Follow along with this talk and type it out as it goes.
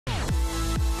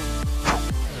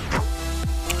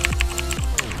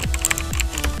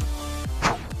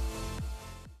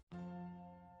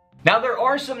Now there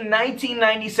are some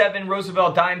 1997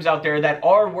 Roosevelt dimes out there that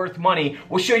are worth money.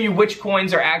 We'll show you which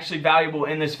coins are actually valuable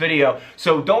in this video.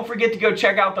 So don't forget to go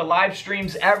check out the live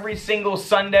streams every single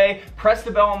Sunday. Press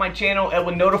the bell on my channel. It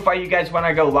will notify you guys when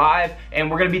I go live. And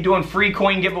we're going to be doing free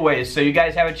coin giveaways. So you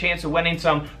guys have a chance of winning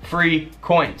some free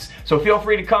coins. So feel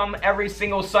free to come every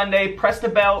single Sunday. Press the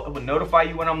bell. It will notify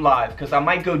you when I'm live. Because I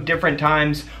might go different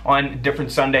times on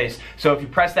different Sundays. So if you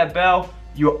press that bell,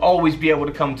 you'll always be able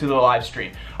to come to the live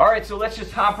stream. Alright, so let's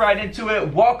just hop right into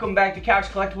it. Welcome back to Couch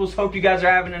Collectibles. Hope you guys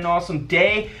are having an awesome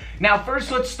day. Now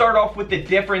first, let's start off with the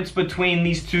difference between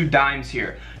these two dimes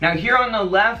here. Now here on the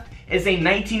left is a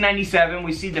 1997.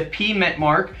 We see the P mint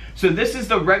mark. So this is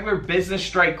the regular business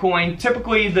strike coin.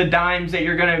 Typically the dimes that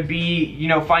you're gonna be,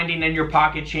 finding in your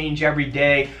pocket change every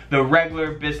day, the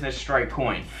regular business strike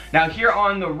coin. Now here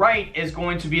on the right is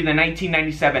going to be the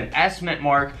 1997 S mint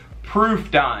mark,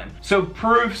 proof dime. So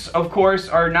proofs, of course,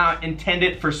 are not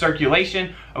intended for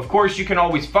circulation. Of course, you can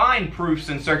always find proofs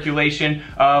in circulation,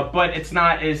 but it's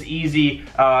not as easy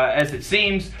as it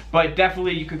seems. But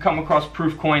definitely you could come across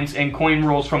proof coins in coin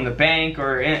rolls from the bank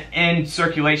or in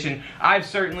circulation. I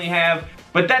certainly have,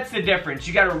 but that's the difference.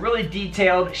 You got a really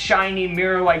detailed, shiny,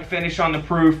 mirror-like finish on the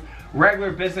proof.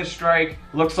 Regular business strike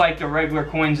looks like the regular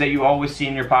coins that you always see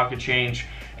in your pocket change.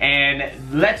 And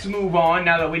let's move on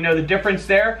now that we know the difference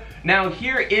there. Now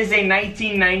here is a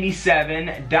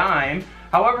 1997 dime.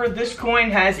 However, this coin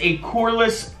has a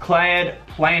coreless clad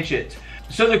planchet.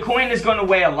 So the coin is going to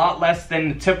weigh a lot less than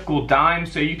the typical dime.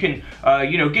 So you can,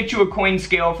 get you a coin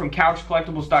scale from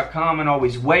couchcollectibles.com and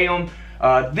always weigh them.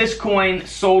 This coin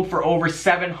sold for over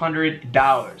 $700.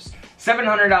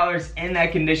 $700 in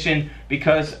that condition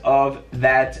because of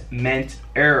that mint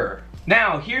error.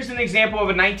 Now, here's an example of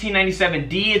a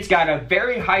 1997D. It's got a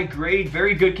very high grade,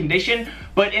 very good condition,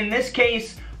 but in this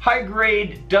case, high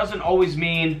grade doesn't always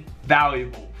mean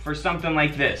valuable for something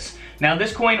like this. Now,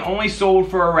 this coin only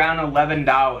sold for around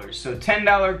 $11, so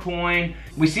 $10 coin.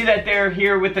 We see that there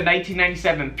here with the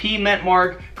 1997 P mint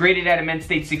mark, graded at a mint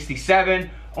state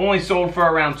 67, only sold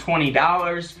for around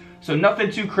 $20. So nothing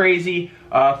too crazy.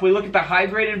 If we look at the high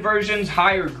graded versions,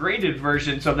 higher graded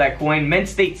versions of that coin, mint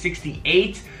state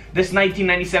 68, this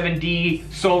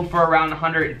 1997D sold for around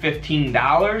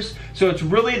 $115. So it's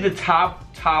really the top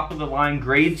of the line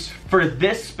grades for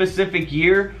this specific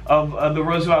year of the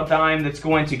Roosevelt dime that's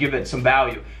going to give it some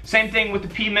value. Same thing with the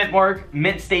P mint mark,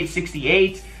 mint state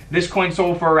 68. This coin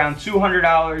sold for around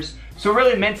 $200. So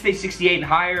really mint state 68 and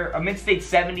higher. A mint state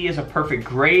 70 is a perfect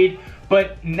grade.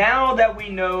 But now that we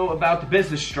know about the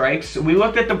business strikes, we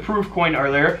looked at the proof coin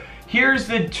earlier. Here's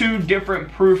the two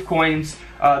different proof coins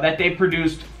that they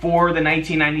produced for the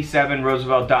 1997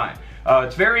 Roosevelt dime.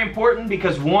 It's very important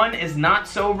because one is not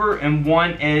silver and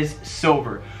one is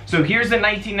silver. So here's the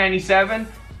 1997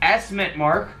 S mint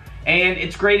mark, and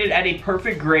it's graded at a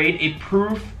perfect grade, a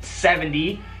proof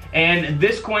 70, and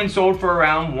this coin sold for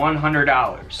around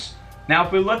 $100. Now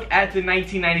if we look at the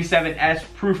 1997 S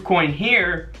proof coin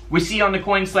here, we see on the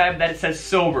coin slab that it says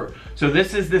silver. So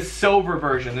this is the silver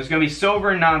version. There's going to be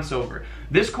silver and non-silver.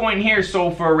 This coin here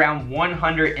sold for around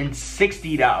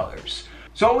 $160.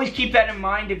 So always keep that in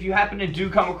mind. If you happen to do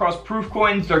come across proof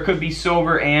coins, there could be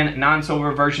silver and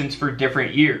non-silver versions for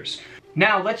different years.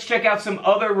 Now let's check out some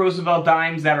other Roosevelt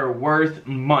dimes that are worth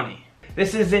money.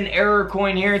 This is an error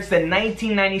coin here. It's the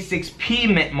 1996 P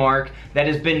mint mark that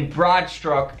has been broad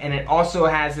struck, and it also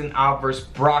has an obverse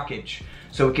brockage.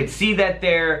 So we can see that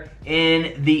there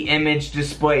in the image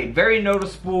displayed. Very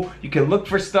noticeable. You can look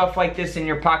for stuff like this in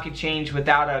your pocket change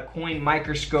without a coin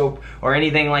microscope or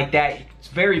anything like that. It's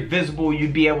very visible.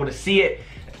 You'd be able to see it.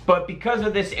 But because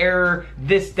of this error,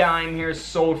 this dime here is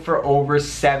sold for over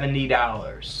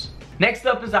 $70. Next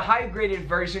up is a high graded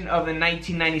version of the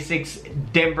 1996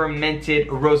 Denver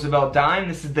minted Roosevelt dime.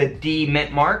 This is the D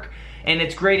mint mark, and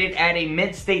it's graded at a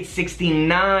mint state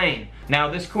 69. Now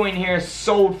this coin here is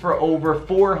sold for over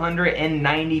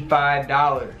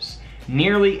 $495,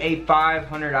 nearly a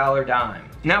 $500 dime.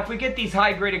 Now if we get these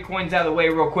high graded coins out of the way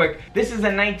real quick, this is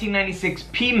a 1996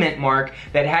 P mint mark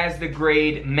that has the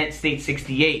grade mint state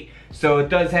 68. So it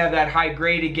does have that high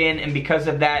grade again, and because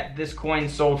of that, this coin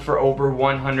sold for over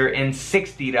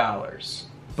 $160.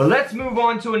 But let's move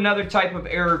on to another type of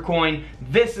error coin.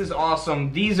 This is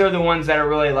awesome. These are the ones that I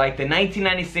really like. The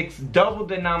 1996 double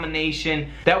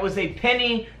denomination. That was a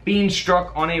penny being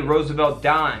struck on a Roosevelt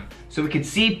dime. So we can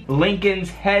see Lincoln's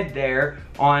head there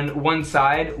on one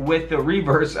side with the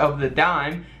reverse of the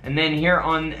dime. And then here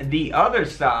on the other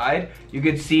side, you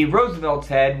could see Roosevelt's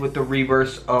head with the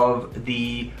reverse of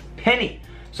the penny.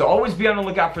 So always be on the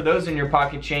lookout for those in your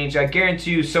pocket change. I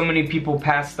guarantee you so many people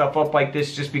pass stuff up like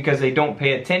this just because they don't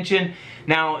pay attention.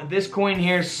 Now this coin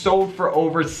here sold for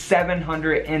over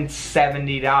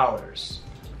 $770.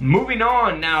 Moving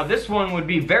on, now this one would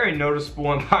be very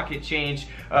noticeable in pocket change.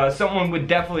 Someone would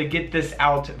definitely get this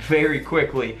out very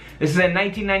quickly. This is a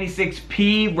 1996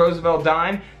 P Roosevelt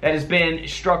dime that has been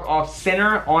struck off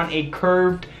center on a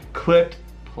curved clipped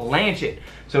planchet.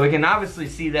 So we can obviously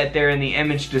see that there in the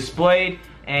image displayed,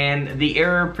 and the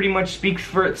error pretty much speaks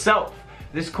for itself.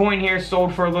 This coin here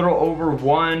sold for a little over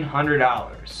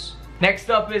 $100.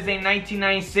 Next up is a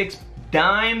 1996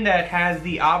 dime that has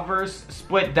the obverse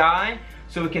split die.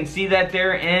 So we can see that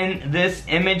there in this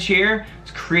image here.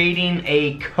 It's creating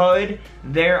a cud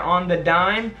there on the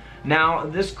dime. Now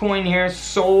this coin here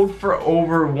sold for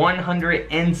over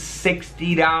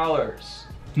 $160.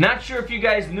 Not sure if you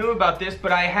guys knew about this,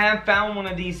 but I have found one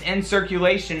of these in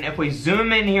circulation. If we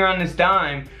zoom in here on this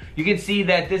dime, you can see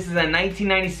that this is a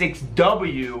 1996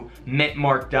 W mint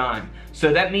mark dime.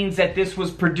 So that means that this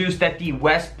was produced at the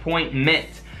West Point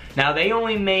Mint. Now they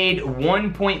only made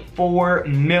 1.4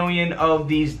 million of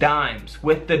these dimes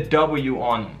with the W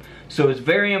on them. So it's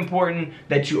very important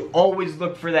that you always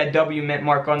look for that W mint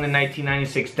mark on the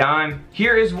 1996 dime.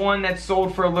 Here is one that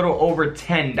sold for a little over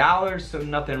 $10, so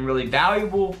nothing really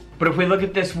valuable. But if we look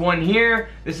at this one here,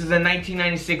 this is a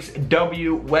 1996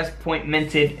 W West Point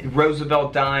minted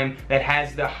Roosevelt dime that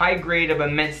has the high grade of a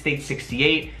mint state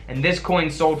 68, and this coin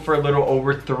sold for a little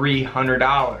over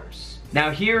 $300.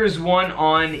 Now here's one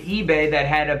on eBay that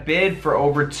had a bid for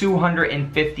over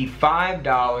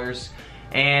 $255,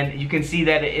 and you can see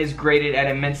that it is graded at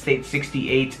a mint state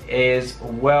 68 as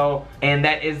well, and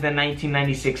that is the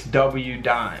 1996 W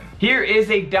dime. Here is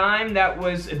a dime that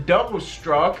was double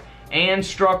struck and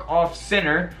struck off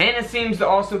center, and it seems to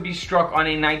also be struck on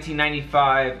a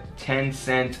 1995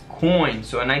 10-cent coin,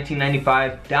 so a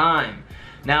 1995 dime.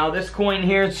 Now this coin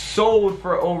here sold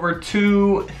for over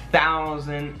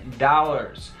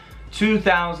 $2,000.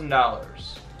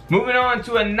 $2,000. Moving on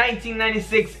to a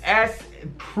 1996 S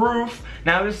proof.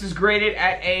 Now this is graded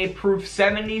at a proof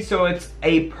 70, so it's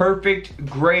a perfect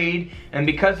grade, and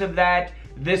because of that,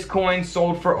 this coin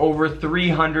sold for over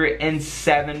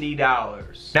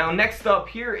 $370. Now next up,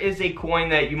 here is a coin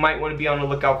that you might want to be on the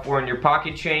lookout for in your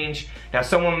pocket change. Now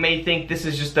someone may think this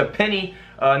is just a penny,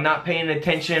 not paying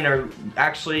attention or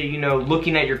actually, you know,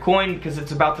 looking at your coin because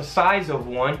it's about the size of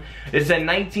one. It's a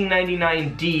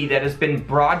 1999 D that has been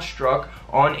broad struck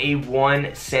on a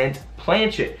 1-cent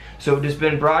planchet. So it has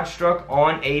been broad struck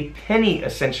on a penny,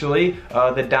 essentially.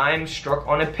 The dime struck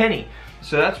on a penny.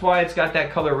 So that's why it's got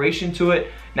that coloration to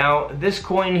it. Now this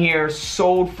coin here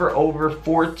sold for over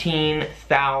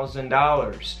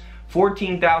 $14,000.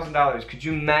 $14,000. Could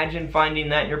you imagine finding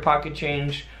that in your pocket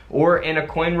change or in a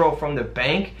coin roll from the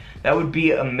bank? That would be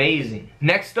amazing.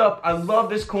 Next up, I love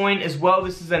this coin as well.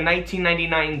 This is a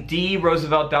 1999 D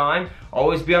Roosevelt dime.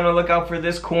 Always be on the lookout for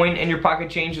this coin in your pocket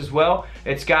change as well.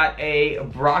 It's got a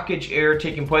brockage error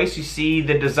taking place. You see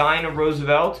the design of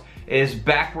Roosevelt is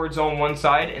backwards on one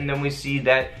side, and then we see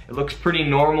that it looks pretty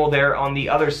normal there on the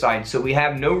other side. So we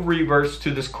have no reverse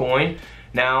to this coin.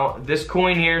 Now this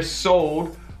coin here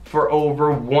sold for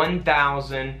over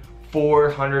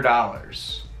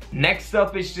 $1,400. Next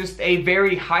up is just a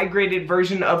very high graded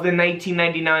version of the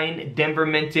 1999 Denver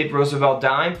minted Roosevelt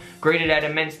dime, graded at a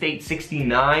mint state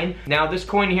 69. Now this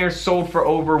coin here sold for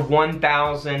over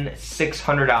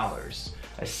 $1,600,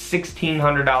 a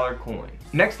 $1,600 coin.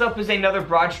 Next up is another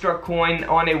broad struck coin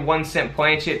on a 1-cent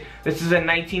planchet. This is a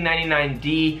 1999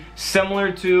 D,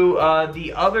 similar to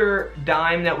the other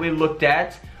dime that we looked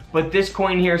at, but this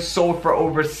coin here sold for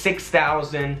over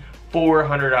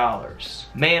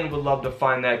 $6,400. Man, would love to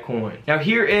find that coin. Now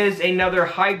here is another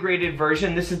high graded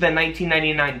version. This is the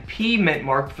 1999 P mint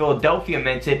mark, Philadelphia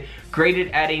minted,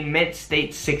 graded at a mint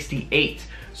state 68.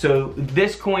 So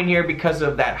this coin here, because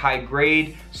of that high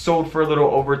grade, sold for a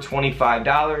little over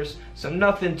 $25. So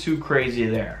nothing too crazy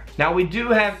there. Now we do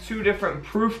have two different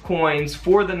proof coins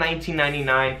for the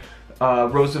 1999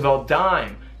 Roosevelt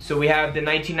dime. So we have the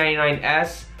 1999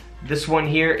 S. This one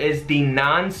here is the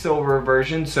non-silver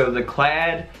version, so the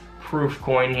clad proof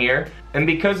coin here. And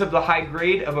because of the high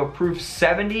grade of a proof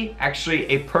 70, actually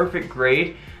a perfect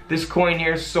grade, this coin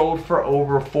here sold for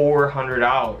over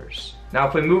 $400. Now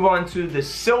if we move on to the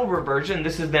silver version,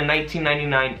 this is the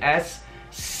 1999 S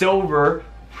silver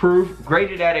proof,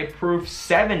 graded at a proof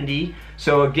 70,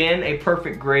 so again a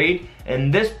perfect grade,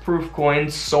 and this proof coin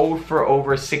sold for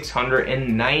over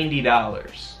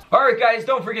 $690. Alright guys,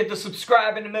 don't forget to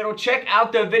subscribe in the middle. Check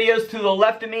out the videos to the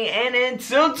left of me. And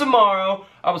until tomorrow,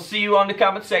 I will see you on the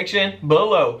comment section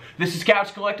below. This is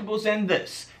Couch Collectibles, and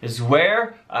this is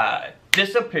where I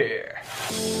disappear.